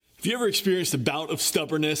Have you ever experienced a bout of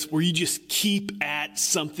stubbornness where you just keep at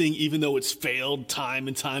something even though it's failed time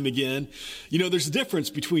and time again? You know, there's a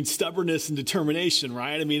difference between stubbornness and determination,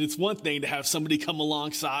 right? I mean, it's one thing to have somebody come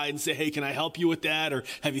alongside and say, hey, can I help you with that? Or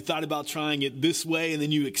have you thought about trying it this way? And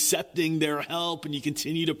then you accepting their help and you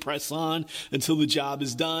continue to press on until the job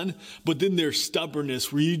is done. But then there's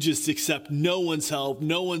stubbornness where you just accept no one's help,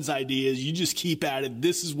 no one's ideas. You just keep at it.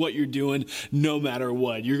 This is what you're doing no matter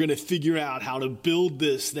what. You're going to figure out how to build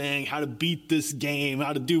this thing, how to beat this game,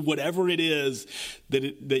 how to do whatever it is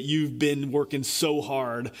that you've been working so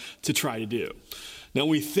hard to try to do. Now,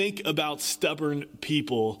 when we think about stubborn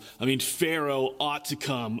people, I mean, Pharaoh ought to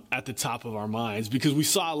come at the top of our minds because we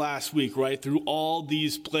saw last week, right, through all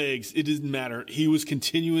these plagues, it didn't matter. He was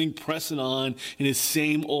continuing pressing on in his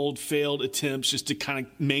same old failed attempts just to kind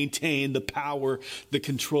of maintain the power, the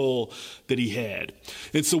control that he had.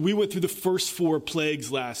 And so we went through the first 4 plagues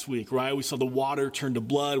last week, right? We saw the water turn to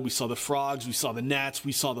blood. We saw the frogs. We saw the gnats.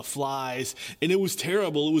 We saw the flies. And it was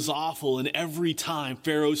terrible. It was awful. And every time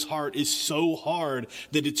Pharaoh's heart is so hard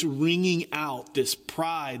that it's wringing out this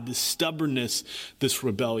pride, this stubbornness, this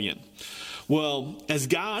rebellion. Well, as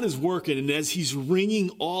God is working and as he's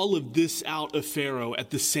wringing all of this out of Pharaoh,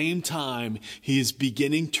 at the same time, he is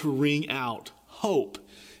beginning to wring out hope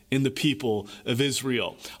in the people of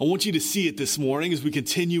Israel. I want you to see it this morning as we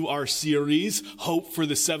continue our series, Hope for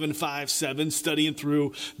the 757, studying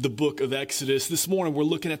through the book of Exodus. This morning, we're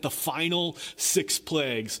looking at the final 6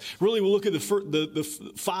 plagues. Really, we'll look at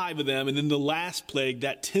the 5 of them, and then the last plague,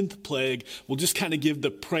 that 10th plague, we'll just kind of give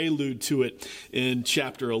the prelude to it in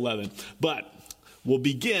chapter 11. But we'll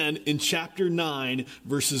begin in chapter 9,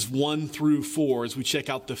 verses 1 through 4, as we check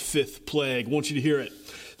out the 5th plague. I want you to hear it.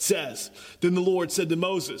 It says, Then the Lord said to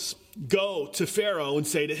Moses, Go to Pharaoh and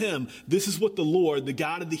say to him, This is what the Lord, the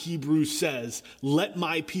God of the Hebrews, says, Let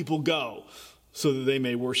my people go, so that they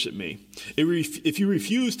may worship me. If you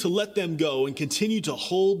refuse to let them go and continue to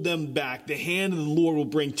hold them back, the hand of the Lord will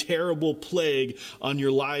bring terrible plague on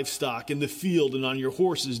your livestock in the field and on your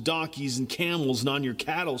horses, donkeys, and camels, and on your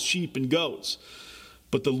cattle, sheep, and goats.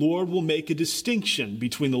 But the Lord will make a distinction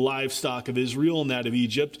between the livestock of Israel and that of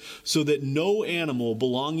Egypt, so that no animal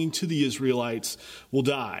belonging to the Israelites will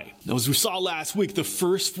die. Now, as we saw last week, the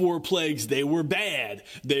first 4 plagues, they were bad.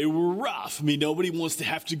 They were rough. I mean, nobody wants to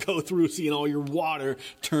have to go through seeing all your water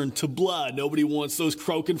turn to blood. Nobody wants those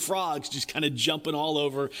croaking frogs just kind of jumping all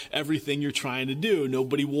over everything you're trying to do.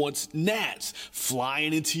 Nobody wants gnats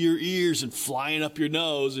flying into your ears and flying up your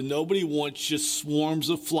nose. And nobody wants just swarms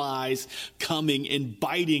of flies coming and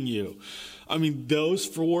biting you. I mean, those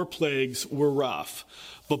 4 plagues were rough.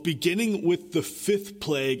 But beginning with the 5th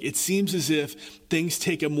plague, it seems as if things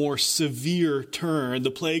take a more severe turn. The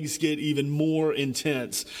plagues get even more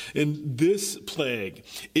intense. And this plague,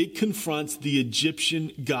 it confronts the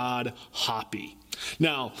Egyptian god Hapi.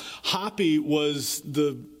 Now, Hapi was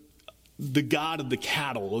the god of the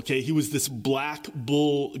cattle, okay? He was this black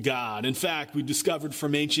bull god. In fact, we discovered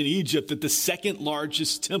from ancient Egypt that the second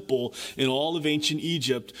largest temple in all of ancient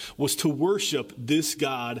Egypt was to worship this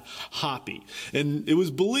god, Hapi. And it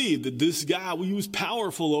was believed that this god, he was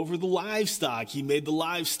powerful over the livestock. He made the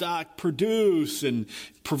livestock produce and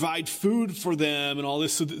provide food for them and all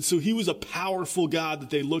this. So he was a powerful god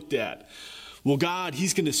that they looked at. Well, God,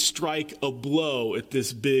 he's going to strike a blow at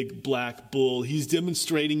this big black bull. He's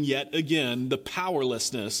demonstrating yet again the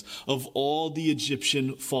powerlessness of all the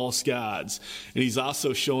Egyptian false gods. And he's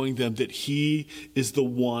also showing them that he is the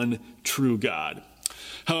one true God.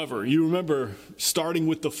 However, you remember, starting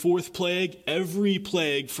with the 4th plague, every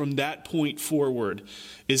plague from that point forward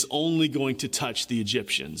is only going to touch the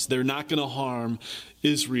Egyptians. They're not going to harm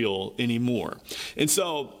Israel anymore. And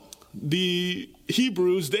so the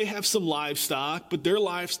Hebrews, they have some livestock, but their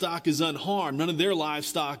livestock is unharmed. None of their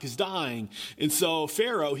livestock is dying. And so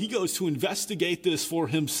Pharaoh, he goes to investigate this for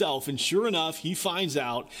himself. And sure enough, he finds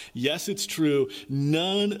out, yes, it's true,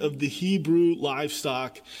 none of the Hebrew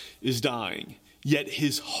livestock is dying. Yet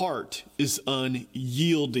his heart is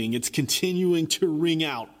unyielding. It's continuing to ring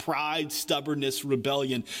out pride, stubbornness,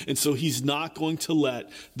 rebellion. And so he's not going to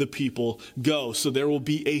let the people go. So there will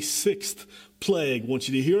be a 6th plague. I want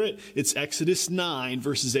you to hear it. It's Exodus 9,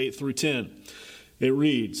 verses 8 through 10. It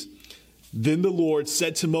reads, Then the Lord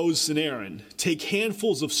said to Moses and Aaron, Take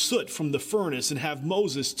handfuls of soot from the furnace and have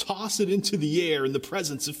Moses toss it into the air in the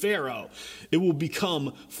presence of Pharaoh. It will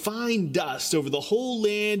become fine dust over the whole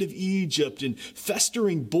land of Egypt, and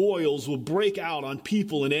festering boils will break out on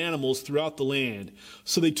people and animals throughout the land.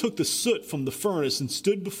 So they took the soot from the furnace and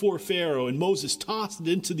stood before Pharaoh, and Moses tossed it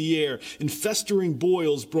into the air, and festering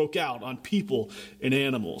boils broke out on people and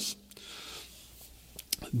animals.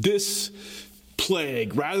 This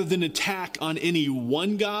plague, rather than attack on any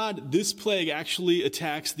one god, this plague actually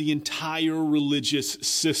attacks the entire religious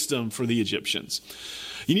system for the Egyptians.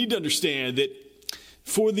 You need to understand that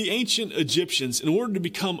for the ancient Egyptians, in order to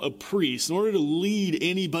become a priest, in order to lead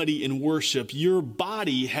anybody in worship, your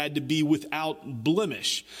body had to be without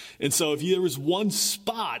blemish. And so if there was one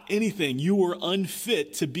spot, anything, you were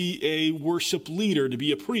unfit to be a worship leader, to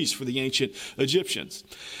be a priest for the ancient Egyptians.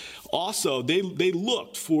 Also, they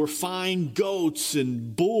looked for fine goats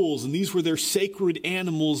and bulls, and these were their sacred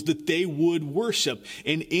animals that they would worship.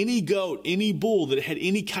 And any goat, any bull that had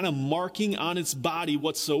any kind of marking on its body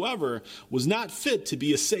whatsoever was not fit to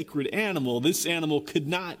be a sacred animal. This animal could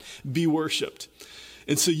not be worshiped.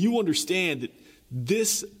 And so you understand that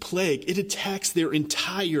this plague, it attacks their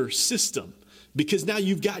entire system, because now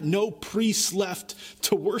you've got no priests left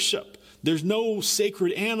to worship. There's no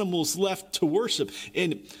sacred animals left to worship.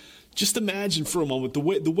 And just imagine for a moment, the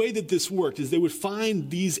way that this worked is they would find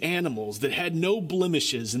these animals that had no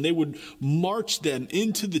blemishes, and they would march them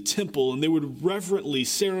into the temple, and they would reverently,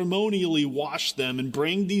 ceremonially wash them and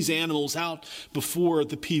bring these animals out before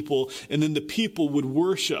the people, and then the people would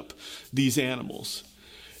worship these animals.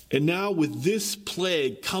 And now with this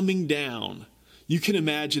plague coming down, you can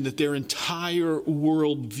imagine that their entire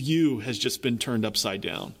worldview has just been turned upside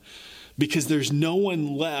down, because there's no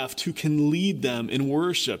one left who can lead them in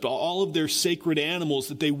worship. All of their sacred animals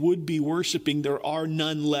that they would be worshiping, there are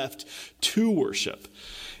none left to worship.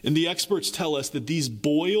 And the experts tell us that these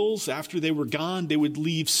boils, after they were gone, they would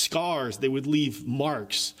leave scars. They would leave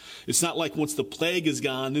marks. It's not like once the plague is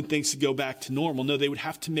gone, then things would go back to normal. No, they would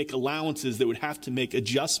have to make allowances. They would have to make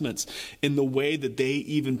adjustments in the way that they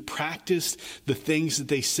even practiced the things that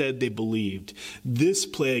they said they believed. This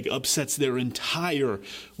plague upsets their entire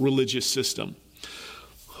religious system.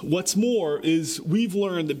 What's more is we've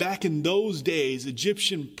learned that back in those days,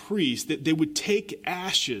 Egyptian priests, that they would take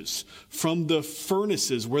ashes from the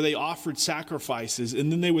furnaces where they offered sacrifices,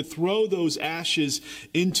 and then they would throw those ashes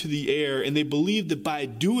into the air, and they believed that by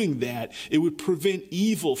doing that, it would prevent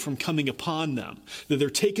evil from coming upon them. That they're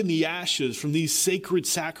taking the ashes from these sacred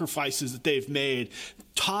sacrifices that they've made,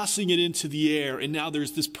 tossing it into the air, and now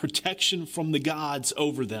there's this protection from the gods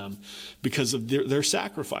over them because of their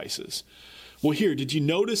sacrifices. Well, here, did you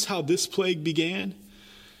notice how this plague began?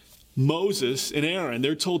 Moses and Aaron,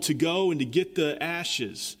 they're told to go and to get the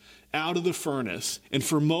ashes out of the furnace, and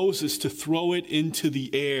for Moses to throw it into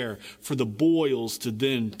the air, for the boils to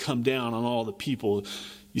then come down on all the people.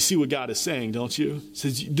 You see what God is saying, don't you? It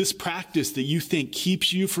says, this practice that you think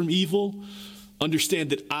keeps you from evil,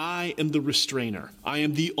 understand that I am the restrainer. I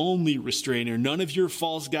am the only restrainer. None of your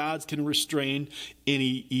false gods can restrain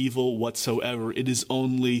any evil whatsoever. It is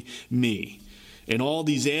only me. And all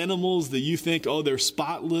these animals that you think, oh, they're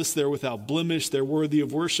spotless, they're without blemish, they're worthy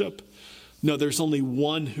of worship. No, there's only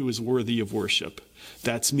one who is worthy of worship.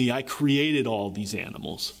 That's me. I created all these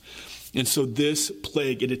animals. And so this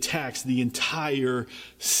plague, it attacks the entire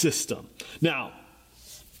system. Now,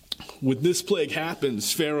 when this plague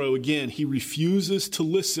happens, Pharaoh, again, he refuses to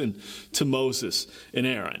listen to Moses and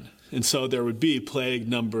Aaron. And so there would be plague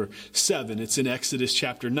number 7. It's in Exodus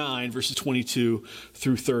chapter 9, verses 22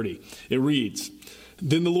 through 30. It reads,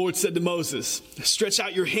 "Then the Lord said to Moses, stretch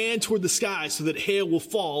out your hand toward the sky so that hail will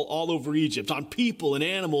fall all over Egypt, on people and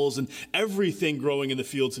animals and everything growing in the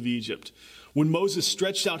fields of Egypt. When Moses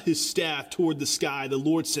stretched out his staff toward the sky, the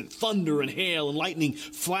Lord sent thunder and hail, and lightning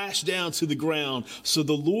flashed down to the ground. So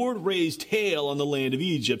the Lord raised hail on the land of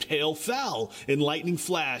Egypt. Hail fell, and lightning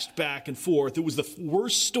flashed back and forth. It was the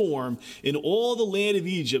worst storm in all the land of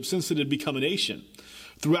Egypt since it had become a nation.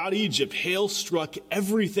 Throughout Egypt, hail struck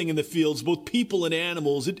everything in the fields, both people and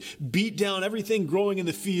animals. It beat down everything growing in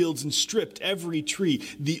the fields and stripped every tree.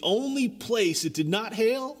 The only place it did not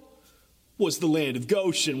hail was the land of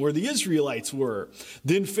Goshen, where the Israelites were.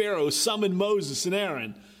 Then Pharaoh summoned Moses and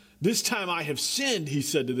Aaron. This time I have sinned, he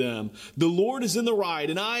said to them. The Lord is in the right,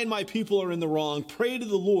 and I and my people are in the wrong. Pray to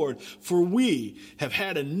the Lord, for we have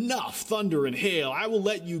had enough thunder and hail. I will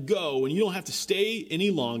let you go, and you don't have to stay any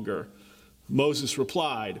longer. Moses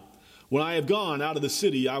replied, when I have gone out of the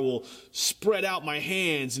city, I will spread out my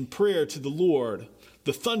hands in prayer to the Lord.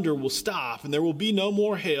 The thunder will stop, and there will be no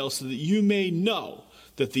more hail, so that you may know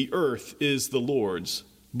that the earth is the Lord's.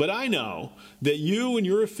 But I know that you and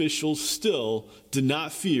your officials still do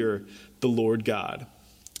not fear the Lord God."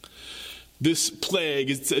 This plague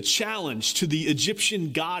is a challenge to the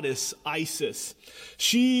Egyptian goddess Isis.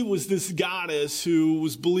 She was this goddess who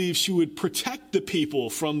was believed she would protect the people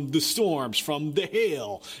from the storms, from the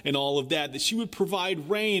hail and all of that, that she would provide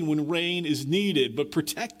rain when rain is needed, but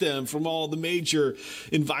protect them from all the major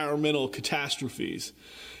environmental catastrophes.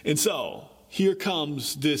 And so here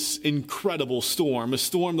comes this incredible storm, a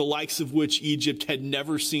storm the likes of which Egypt had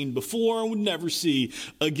never seen before and would never see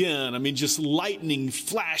again. I mean, just lightning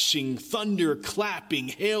flashing, thunder clapping,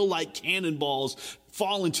 hail like cannonballs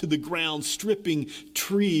falling to the ground, stripping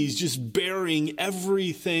trees, just burying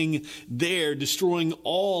everything there, destroying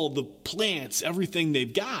all the plants, everything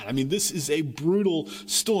they've got. I mean, this is a brutal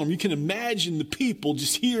storm. You can imagine the people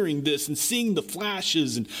just hearing this and seeing the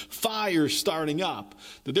flashes and fire starting up,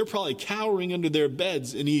 that they're probably cowering under their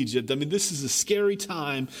beds in Egypt. I mean, this is a scary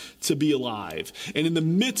time to be alive. And in the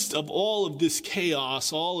midst of all of this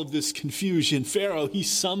chaos, all of this confusion, Pharaoh, he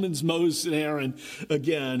summons Moses and Aaron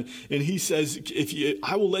again, and he says,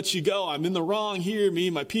 I will let you go. I'm in the wrong here. Me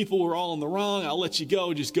and my people were all in the wrong. I'll let you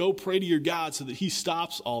go. Just go pray to your God so that he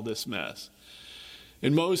stops all this mess.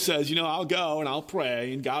 And Moses says, I'll go and I'll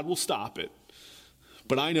pray and God will stop it.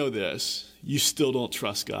 But I know this. You still don't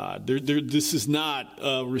trust God. This is not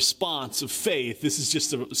a response of faith. This is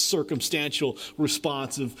just a circumstantial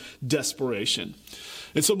response of desperation.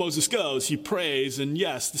 And so Moses goes, he prays, and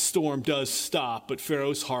yes, the storm does stop, but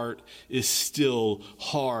Pharaoh's heart is still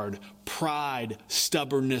hard. Pride,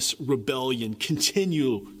 stubbornness, rebellion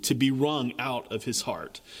continue to be wrung out of his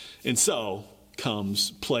heart. And so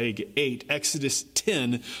comes plague 8, Exodus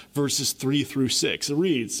 10, verses 3 through 6. It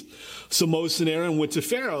reads, So Moses and Aaron went to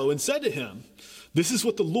Pharaoh and said to him, This is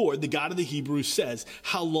what the Lord, the God of the Hebrews, says.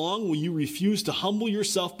 How long will you refuse to humble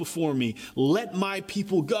yourself before me? Let my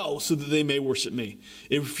people go so that they may worship me.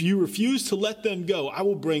 If you refuse to let them go, I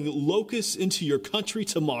will bring locusts into your country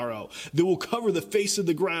tomorrow. They will cover the face of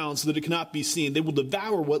the ground so that it cannot be seen. They will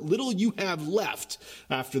devour what little you have left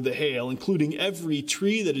after the hail, including every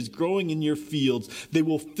tree that is growing in your fields. They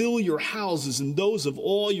will fill your houses and those of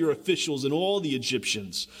all your officials and all the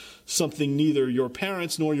Egyptians. Something neither your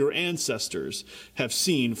parents nor your ancestors have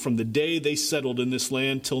seen from the day they settled in this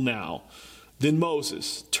land till now. Then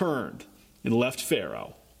Moses turned and left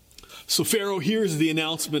Pharaoh. So Pharaoh hears the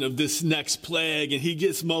announcement of this next plague, and he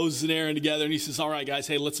gets Moses and Aaron together, and he says, all right, guys,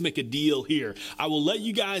 hey, let's make a deal here. I will let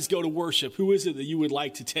you guys go to worship. Who is it that you would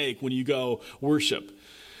like to take when you go worship?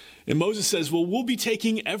 And Moses says, well, we'll be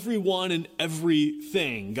taking everyone and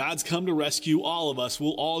everything. God's come to rescue all of us.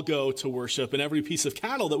 We'll all go to worship. And every piece of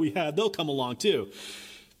cattle that we have, they'll come along too.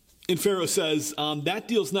 And Pharaoh says, that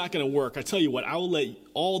deal's not going to work. I tell you what, I will let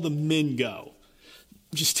all the men go.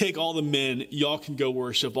 Just take all the men. Y'all can go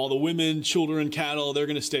worship. All the women, children, cattle, they're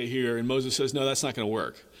going to stay here. And Moses says, no, that's not going to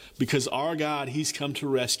work. Because our God, he's come to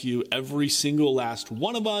rescue every single last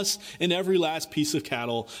one of us and every last piece of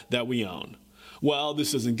cattle that we own. Well,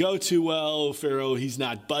 this doesn't go too well. Pharaoh, he's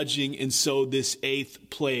not budging. And so this 8th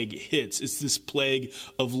plague hits. It's this plague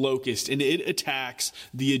of locusts, and it attacks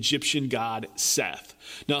the Egyptian god Seth.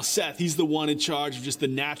 Now, Seth, he's the one in charge of just the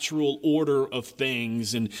natural order of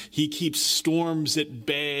things, and he keeps storms at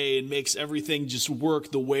bay and makes everything just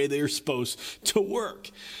work the way they're supposed to work.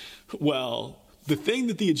 Well, the thing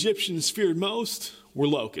that the Egyptians feared most were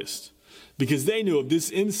locusts. Because they knew if this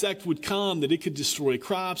insect would come, that it could destroy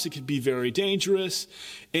crops, it could be very dangerous.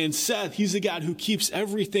 And Seth, he's the God who keeps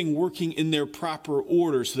everything working in their proper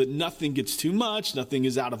order so that nothing gets too much, nothing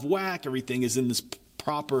is out of whack, everything is in this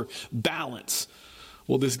proper balance.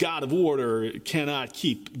 Well, this God of order cannot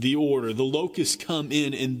keep the order. The locusts come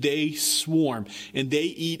in and they swarm and they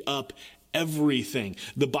eat up everything.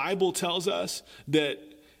 The Bible tells us that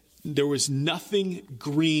there was nothing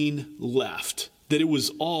green left. That it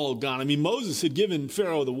was all gone. I mean, Moses had given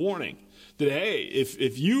Pharaoh the warning that, hey,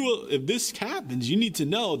 if this happens, you need to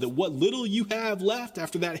know that what little you have left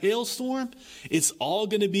after that hailstorm, it's all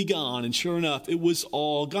going to be gone. And sure enough, it was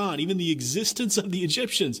all gone. Even the existence of the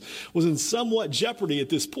Egyptians was in somewhat jeopardy at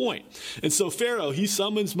this point. And so Pharaoh, he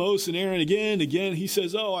summons Moses and Aaron again. He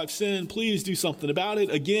says, oh, I've sinned. Please do something about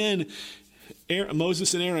it. Again,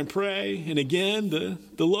 Moses and Aaron pray, and again,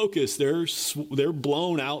 the locusts, they're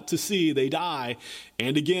blown out to sea. They die.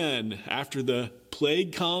 And again, after the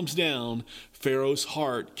plague calms down, Pharaoh's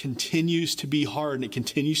heart continues to be hardened. It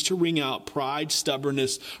continues to ring out pride,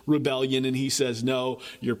 stubbornness, rebellion. And he says, no,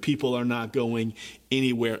 your people are not going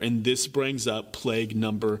anywhere. And this brings up plague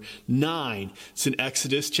number 9. It's in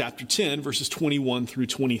Exodus chapter 10, verses 21 through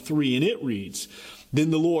 23. And it reads, Then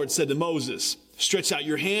the Lord said to Moses, Stretch out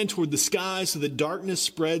your hand toward the sky so that darkness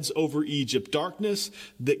spreads over Egypt, darkness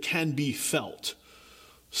that can be felt.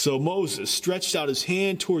 So Moses stretched out his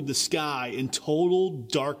hand toward the sky, and total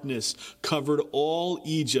darkness covered all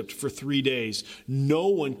Egypt for 3 days. No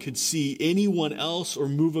one could see anyone else or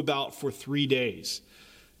move about for 3 days.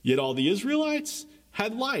 Yet all the Israelites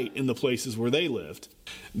had light in the places where they lived.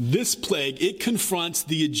 This plague, it confronts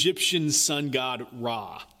the Egyptian sun god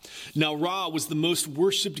Ra. Now, Ra was the most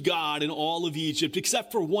worshipped god in all of Egypt,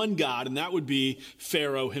 except for one god, and that would be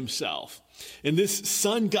Pharaoh himself. And this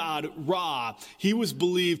sun god, Ra, he was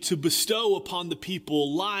believed to bestow upon the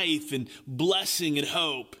people life and blessing and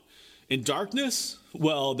hope. And darkness,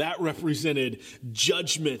 well, that represented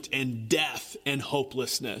judgment and death and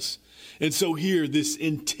hopelessness. And so here, this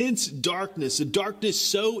intense darkness, a darkness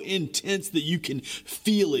so intense that you can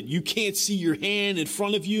feel it. You can't see your hand in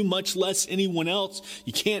front of you, much less anyone else.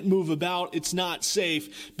 You can't move about. It's not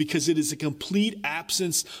safe because it is a complete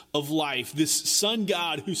absence of life. This sun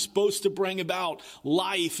god who's supposed to bring about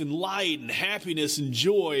life and light and happiness and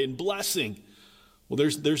joy and blessing. Well,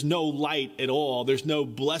 there's no light at all. There's no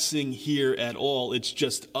blessing here at all. It's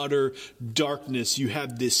just utter darkness. You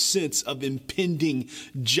have this sense of impending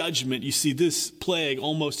judgment. You see, this plague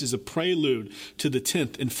almost is a prelude to the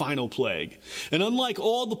 10th and final plague. And unlike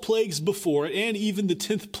all the plagues before it, and even the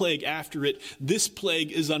 10th plague after it, this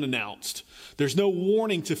plague is unannounced. There's no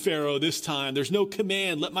warning to Pharaoh this time. There's no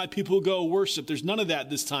command, let my people go worship. There's none of that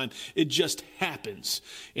this time. It just happens.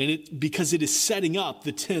 And because it is setting up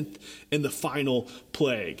the 10th and the final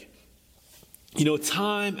plague. You know,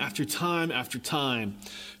 time after time after time,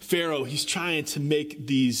 Pharaoh, he's trying to make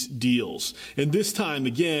these deals. And this time,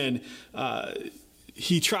 again,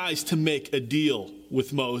 he tries to make a deal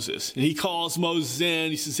with Moses. And he calls Moses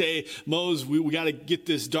in. He says, hey, Moses, we got to get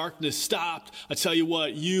this darkness stopped. I tell you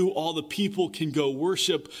what, all the people can go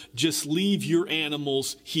worship. Just leave your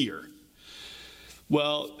animals here.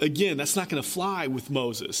 Well, again, that's not going to fly with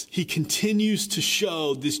Moses. He continues to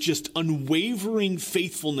show this just unwavering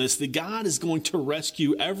faithfulness that God is going to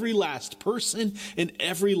rescue every last person and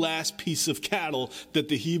every last piece of cattle that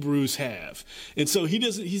the Hebrews have. And so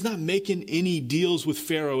he's not making any deals with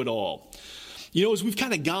Pharaoh at all. You know, as we've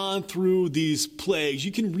kind of gone through these plagues,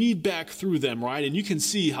 you can read back through them, right? And you can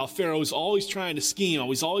see how Pharaoh is always trying to scheme.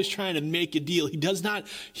 He's always trying to make a deal. He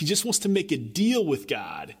just wants to make a deal with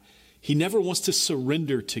God. He never wants to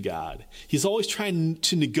surrender to God. He's always trying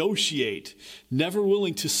to negotiate, never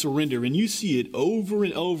willing to surrender. And you see it over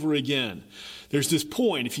and over again. There's this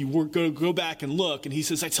point, if you go back and look, and he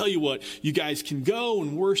says, I tell you what, you guys can go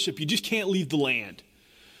and worship. You just can't leave the land.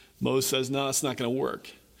 Moses says, no, it's not going to work.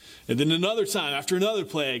 And then another time, after another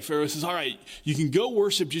plague, Pharaoh says, all right, you can go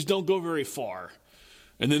worship, just don't go very far.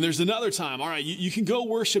 And then there's another time, all right, you can go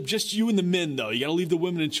worship, just you and the men, though. You got to leave the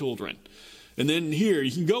women and children. And then here,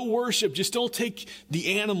 you can go worship, just don't take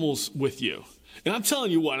the animals with you. And I'm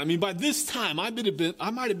telling you what, I mean, by this time, I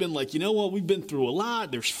might have been like, you know what, we've been through a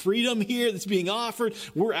lot. There's freedom here that's being offered.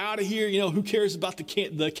 We're out of here. You know, who cares about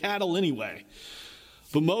the cattle anyway?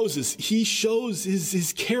 But Moses, he shows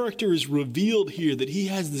his character is revealed here, that he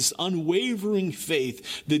has this unwavering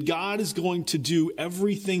faith that God is going to do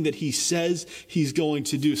everything that he says he's going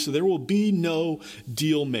to do. So there will be no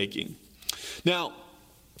deal making. Now,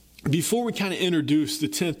 before we kind of introduce the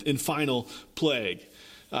 10th and final plague,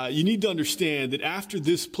 you need to understand that after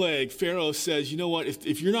this plague, Pharaoh says, you know what,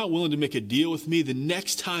 if you're not willing to make a deal with me, the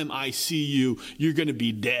next time I see you, you're going to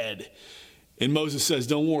be dead. And Moses says,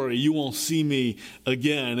 don't worry, you won't see me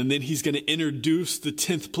again. And then he's going to introduce the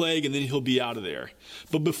 10th plague, and then he'll be out of there.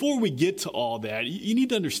 But before we get to all that, you need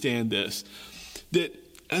to understand this, that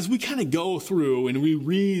as we kind of go through and we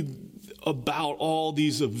read about all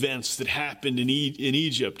these events that happened in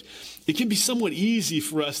Egypt, it can be somewhat easy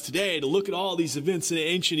for us today to look at all these events in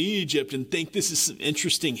ancient Egypt and think this is some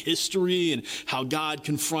interesting history and how God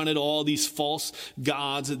confronted all these false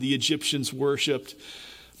gods that the Egyptians worshipped.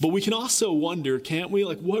 But we can also wonder, can't we,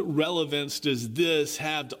 like, what relevance does this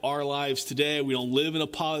have to our lives today? We don't live in a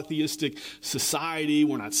polytheistic society.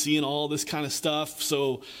 We're not seeing all this kind of stuff.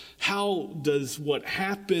 So how does what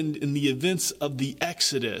happened in the events of the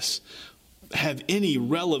Exodus have any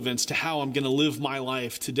relevance to how I'm going to live my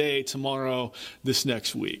life today, tomorrow, this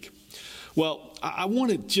next week? Well, I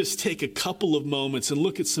want to just take a couple of moments and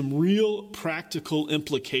look at some real practical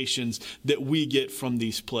implications that we get from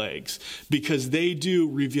these plagues, because they do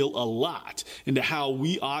reveal a lot into how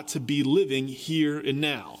we ought to be living here and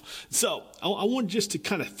now. So I want just to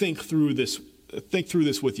kind of think through this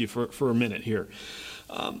with you for a minute here.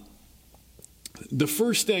 The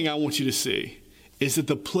first thing I want you to see is that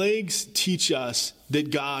the plagues teach us that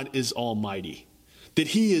God is almighty, that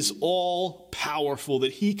he is all powerful,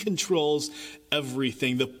 that he controls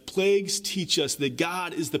everything. The plagues teach us that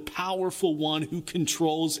God is the powerful one who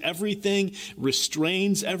controls everything,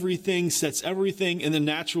 restrains everything, sets everything in the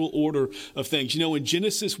natural order of things. You know, in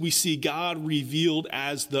Genesis, we see God revealed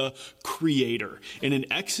as the creator. And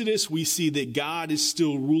in Exodus, we see that God is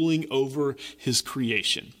still ruling over his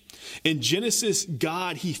creation. In Genesis,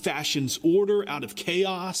 God, he fashions order out of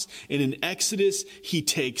chaos. And in Exodus, he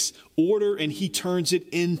takes order and he turns it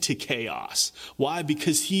into chaos. Why?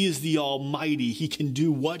 Because he is the Almighty. He can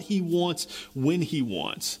do what he wants when he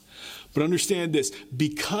wants. But understand this,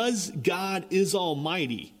 because God is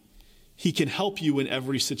Almighty, he can help you in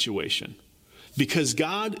every situation. Because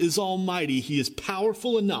God is Almighty, he is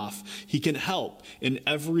powerful enough, he can help in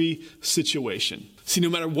every situation. See, no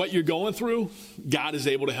matter what you're going through, God is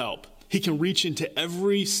able to help. He can reach into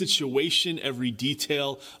every situation, every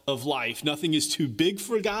detail of life. Nothing is too big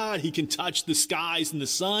for God. He can touch the skies and the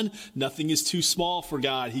sun. Nothing is too small for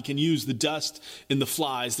God. He can use the dust and the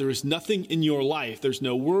flies. There is nothing in your life. There's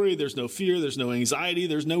no worry, there's no fear, there's no anxiety,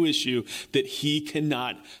 there's no issue that he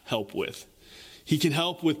cannot help with. He can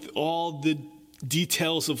help with all the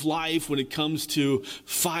details of life when it comes to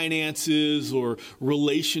finances or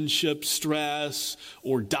relationship stress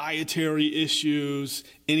or dietary issues,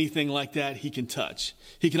 anything like that, he can touch.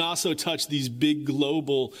 He can also touch these big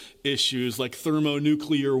global issues like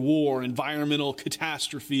thermonuclear war, environmental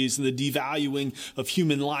catastrophes, and the devaluing of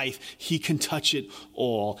human life. He can touch it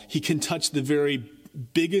all. He can touch the very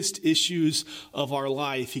biggest issues of our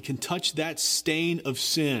life. He can touch that stain of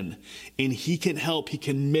sin, and he can help. He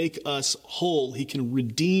can make us whole. He can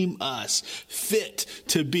redeem us, fit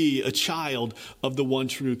to be a child of the one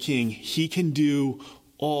true King. He can do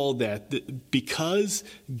all that. Because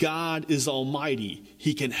God is Almighty,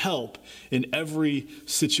 he can help in every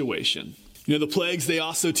situation. You know, the plagues, they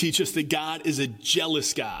also teach us that God is a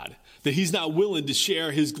jealous God, that he's not willing to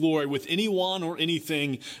share his glory with anyone or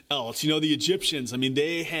anything else. You know, the Egyptians,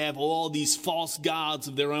 they have all these false gods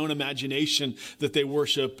of their own imagination that they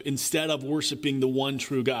worship instead of worshiping the one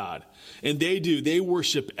true God. And they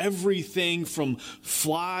worship everything from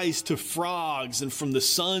flies to frogs and from the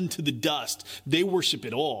sun to the dust. They worship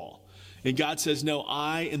it all. And God says, no,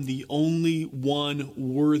 I am the only one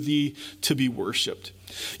worthy to be worshiped.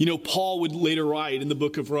 You know, Paul would later write in the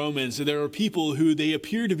book of Romans that there are people who they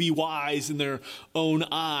appear to be wise in their own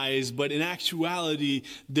eyes, but in actuality,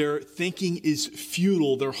 their thinking is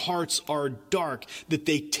futile. Their hearts are dark, that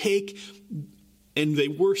they take and they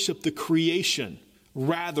worship the creation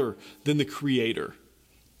rather than the Creator.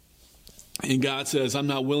 And God says, I'm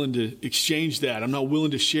not willing to exchange that. I'm not willing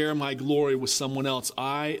to share my glory with someone else.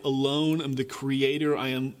 I alone am the Creator. I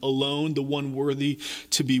am alone the one worthy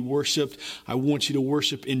to be worshiped. I want you to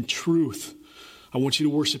worship in truth. I want you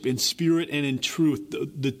to worship in spirit and in truth.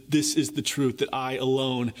 This is the truth, that I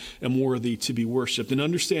alone am worthy to be worshiped. And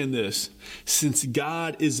understand this, since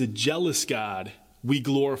God is a jealous God, we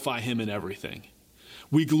glorify him in everything.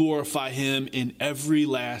 We glorify him in every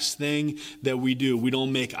last thing that we do. We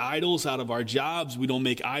don't make idols out of our jobs. We don't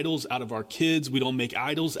make idols out of our kids. We don't make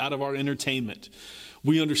idols out of our entertainment.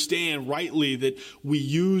 We understand rightly that we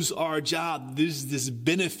use our job, this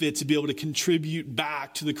benefit to be able to contribute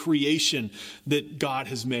back to the creation that God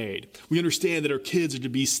has made. We understand that our kids are to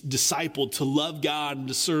be discipled, to love God and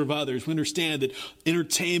to serve others. We understand that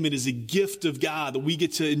entertainment is a gift of God, that we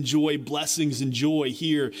get to enjoy blessings and joy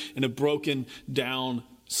here in a broken down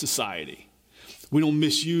society. We don't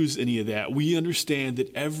misuse any of that. We understand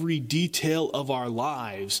that every detail of our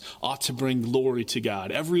lives ought to bring glory to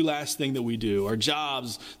God. Every last thing that we do, our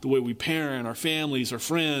jobs, the way we parent, our families, our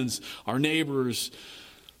friends, our neighbors,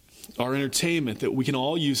 our entertainment, that we can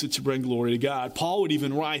all use it to bring glory to God. Paul would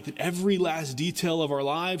even write that every last detail of our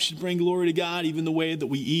lives should bring glory to God, even the way that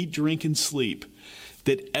we eat, drink, and sleep.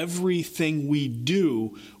 That everything we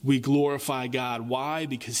do, we glorify God. Why?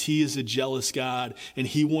 Because he is a jealous God, and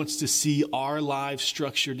he wants to see our lives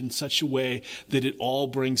structured in such a way that it all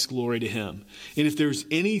brings glory to him. And if there's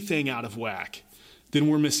anything out of whack, then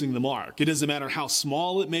we're missing the mark. It doesn't matter how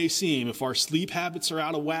small it may seem. If our sleep habits are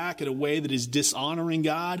out of whack in a way that is dishonoring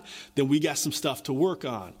God, then we got some stuff to work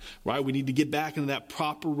on, right? We need to get back into that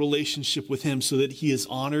proper relationship with him so that he is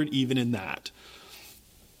honored even in that.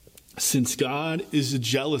 Since God is a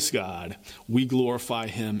jealous God, we glorify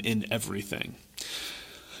him in everything.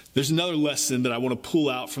 There's another lesson that I want to pull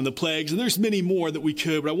out from the plagues, and there's many more that we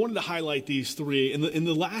could, but I wanted to highlight these three. And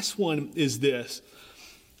the last one is this.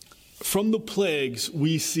 From the plagues,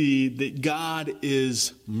 we see that God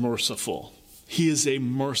is merciful. He is a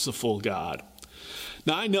merciful God.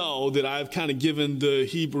 Now, I know that I've kind of given the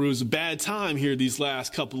Hebrews a bad time here these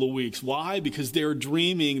last couple of weeks. Why? Because they're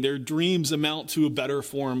dreaming. Their dreams amount to a better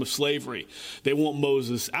form of slavery. They want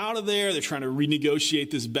Moses out of there. They're trying to renegotiate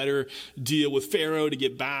this better deal with Pharaoh to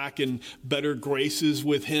get back in better graces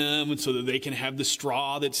with him, and so that they can have the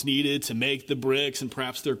straw that's needed to make the bricks, and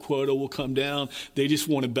perhaps their quota will come down. They just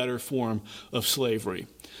want a better form of slavery.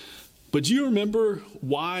 But do you remember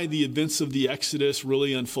why the events of the Exodus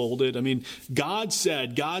really unfolded? I mean, God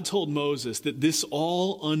told Moses that this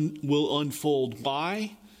all will unfold.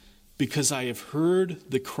 Why? Because I have heard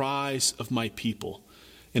the cries of my people,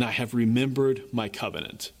 and I have remembered my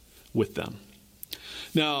covenant with them.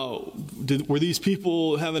 Now, were these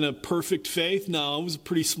people having a perfect faith? No, it was a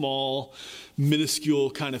pretty small,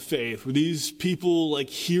 minuscule kind of faith. Were these people like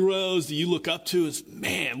heroes that you look up to as,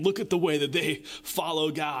 man, look at the way that they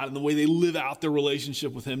follow God and the way they live out their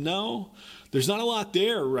relationship with him? No, there's not a lot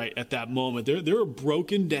there right at that moment. They're a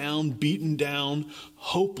broken down, beaten down,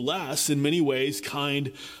 hopeless in many ways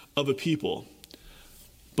kind of a people.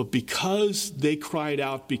 But because they cried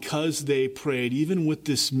out, because they prayed, even with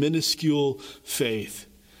this minuscule faith,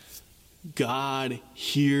 God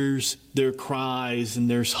hears their cries, and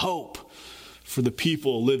there's hope for the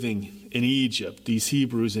people living in Egypt, these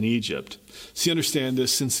Hebrews in Egypt. See, understand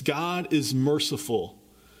this. Since God is merciful,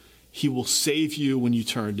 he will save you when you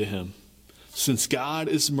turn to him. Since God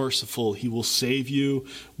is merciful, he will save you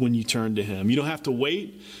when you turn to him. You don't have to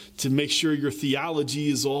wait to make sure your theology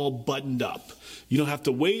is all buttoned up. You don't have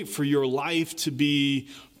to wait for your life to be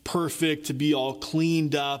perfect, to be all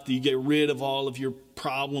cleaned up, that you get rid of all of your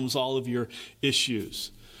problems, all of your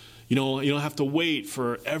issues. You don't have to wait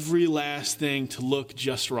for every last thing to look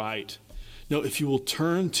just right. No, if you will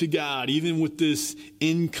turn to God, even with this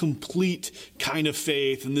incomplete kind of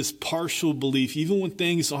faith and this partial belief, even when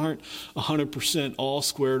things aren't 100% all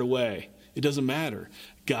squared away, it doesn't matter.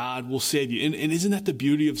 God will save you. And isn't that the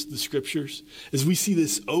beauty of the scriptures? As we see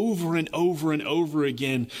this over and over and over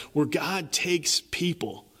again, where God takes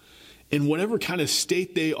people in whatever kind of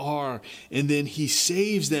state they are, and then he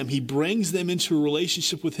saves them. He brings them into a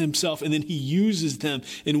relationship with himself, and then he uses them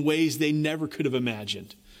in ways they never could have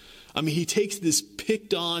imagined. I mean, he takes this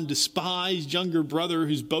picked on, despised younger brother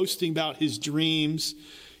who's boasting about his dreams.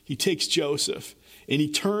 He takes Joseph, and he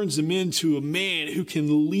turns him into a man who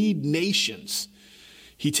can lead nations.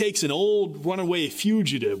 He takes an old runaway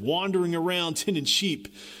fugitive wandering around tending sheep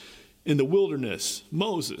in the wilderness,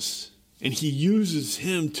 Moses, and he uses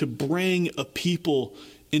him to bring a people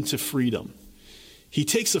into freedom. He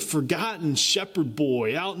takes a forgotten shepherd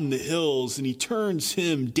boy out in the hills, and he turns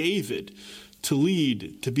him, David, to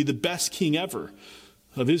lead, to be the best king ever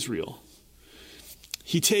of Israel.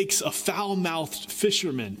 He takes a foul-mouthed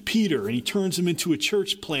fisherman, Peter, and he turns him into a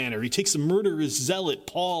church planter. He takes a murderous zealot,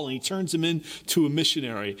 Paul, and he turns him into a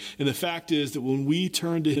missionary. And the fact is that when we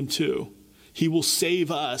turn to him too, he will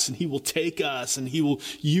save us, and he will take us, and he will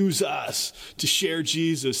use us to share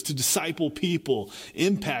Jesus, to disciple people,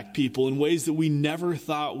 impact people in ways that we never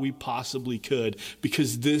thought we possibly could,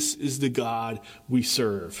 because this is the God we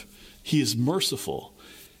serve. He is merciful,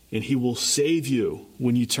 and he will save you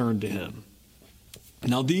when you turn to him.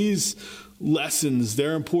 Now, these lessons,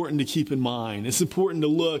 they're important to keep in mind. It's important to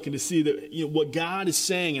look and to see that what God is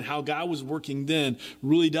saying and how God was working then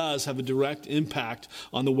really does have a direct impact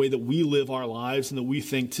on the way that we live our lives and that we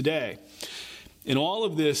think today. In all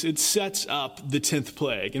of this, it sets up the 10th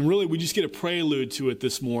plague. And really, we just get a prelude to it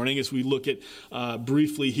this morning as we look at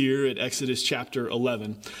briefly here at Exodus chapter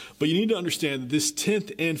 11. But you need to understand that this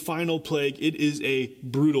 10th and final plague, it is a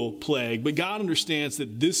brutal plague. But God understands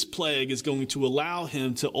that this plague is going to allow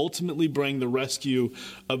him to ultimately bring the rescue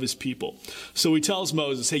of his people. So he tells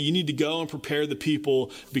Moses, hey, you need to go and prepare the people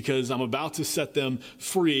because I'm about to set them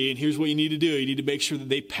free. And here's what you need to do. You need to make sure that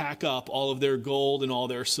they pack up all of their gold and all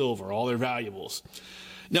their silver, all their valuables.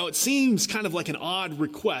 Now, it seems kind of like an odd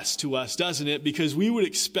request to us, doesn't it? Because we would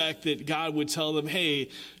expect that God would tell them, hey,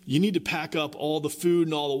 you need to pack up all the food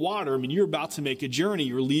and all the water. I mean, you're about to make a journey.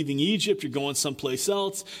 You're leaving Egypt. You're going someplace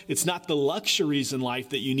else. It's not the luxuries in life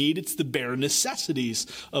that you need. It's the bare necessities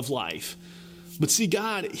of life. But see,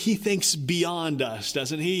 God, he thinks beyond us,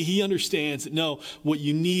 doesn't he? He understands that, no, what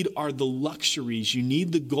you need are the luxuries. You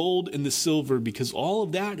need the gold and the silver because all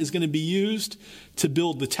of that is going to be used to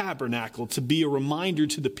build the tabernacle, to be a reminder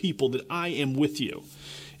to the people that I am with you.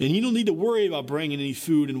 And you don't need to worry about bringing any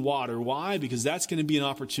food and water. Why? Because that's going to be an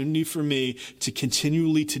opportunity for me to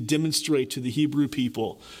continually to demonstrate to the Hebrew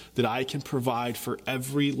people that I can provide for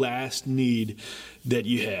every last need that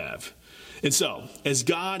you have. And so, as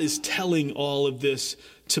God is telling all of this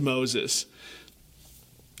to Moses,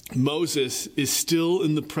 Moses is still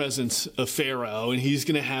in the presence of Pharaoh, and he's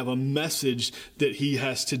going to have a message that he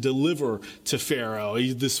has to deliver to Pharaoh.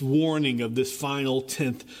 This warning of this final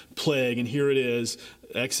 10th plague, and here it is,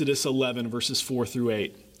 Exodus 11, verses 4 through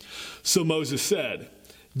 8. So Moses said,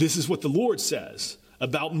 "This is what the Lord says.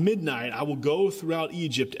 About midnight, I will go throughout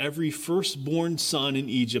Egypt. Every firstborn son in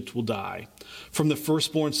Egypt will die. From the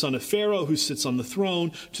firstborn son of Pharaoh who sits on the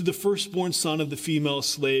throne to the firstborn son of the female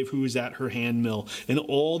slave who is at her handmill, and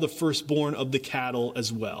all the firstborn of the cattle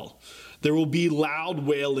as well. There will be loud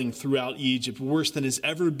wailing throughout Egypt, worse than has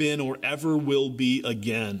ever been or ever will be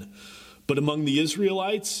again. But among the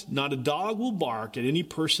Israelites, not a dog will bark at any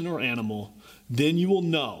person or animal. Then you will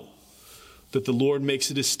know that the Lord makes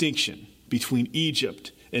a distinction between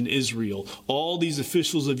Egypt and Israel. All these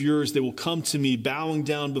officials of yours, they will come to me, bowing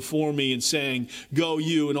down before me and saying, "Go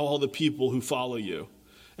you and all the people who follow you."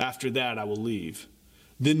 After that, I will leave.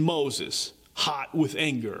 Then Moses, hot with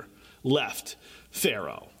anger, left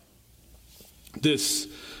Pharaoh. This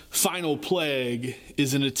final plague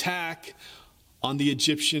is an attack on the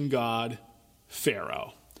Egyptian god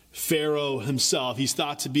Pharaoh. Pharaoh himself, he's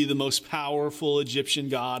thought to be the most powerful Egyptian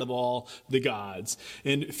god of all the gods.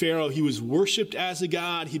 And Pharaoh, he was worshipped as a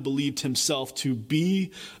god. He believed himself to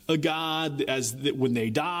be a god. When they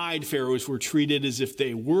died, pharaohs were treated as if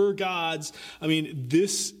they were gods. I mean,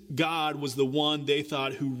 this god was the one they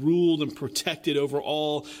thought who ruled and protected over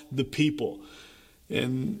all the people.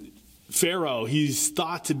 And Pharaoh, he's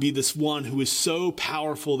thought to be this one who is so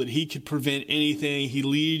powerful that he could prevent anything. He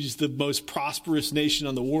leads the most prosperous nation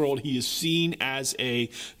on the world. He is seen as a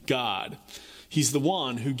god. He's the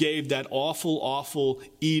one who gave that awful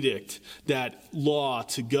edict, that law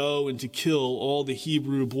to go and to kill all the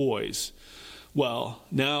Hebrew boys. Well,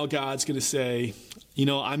 now God's going to say,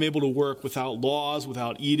 I'm able to work without laws,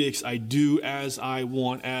 without edicts. I do as I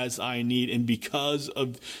want, as I need. And because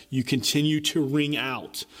of you continue to wring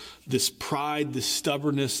out this pride, this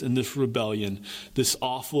stubbornness, and this rebellion, this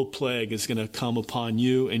awful plague is going to come upon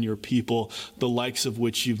you and your people, the likes of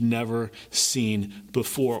which you've never seen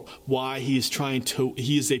before. Why? He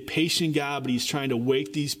is a patient God, but he's trying to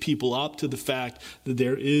wake these people up to the fact that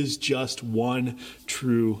there is just one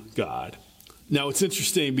true God. Now, it's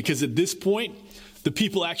interesting because at this point, the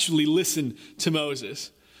people actually listened to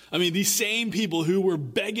Moses. I mean, these same people who were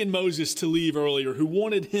begging Moses to leave earlier, who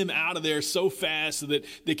wanted him out of there so fast so that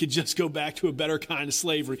they could just go back to a better kind of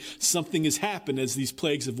slavery, something has happened as these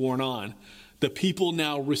plagues have worn on. The people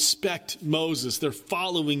now respect Moses. They're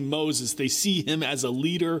following Moses. They see him as a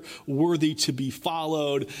leader worthy to be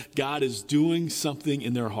followed. God is doing something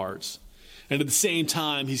in their hearts. And at the same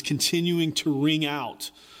time, he's continuing to wring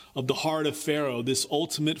out of the heart of Pharaoh, this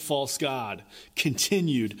ultimate false god,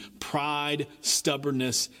 continued pride,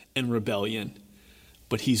 stubbornness, and rebellion.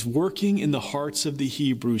 But he's working in the hearts of the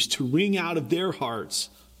Hebrews to wring out of their hearts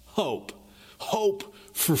hope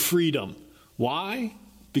for freedom. Why?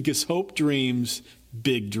 Because hope dreams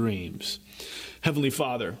big dreams. Heavenly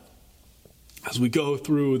Father, as we go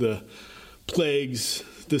through the plagues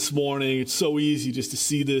this morning, it's so easy just to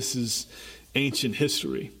see this as ancient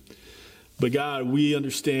history. But God, we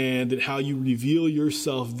understand that how you reveal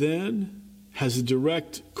yourself then has a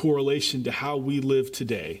direct correlation to how we live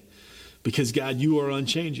today. Because God, you are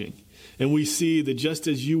unchanging. And we see that just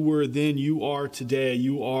as you were then, you are today.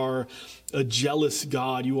 You are a jealous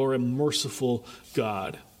God. You are a merciful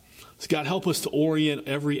God. So God, help us to orient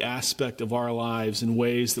every aspect of our lives in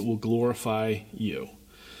ways that will glorify you.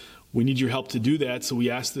 We need your help to do that. So we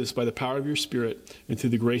ask this by the power of your Spirit and through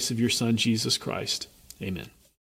the grace of your Son, Jesus Christ. Amen.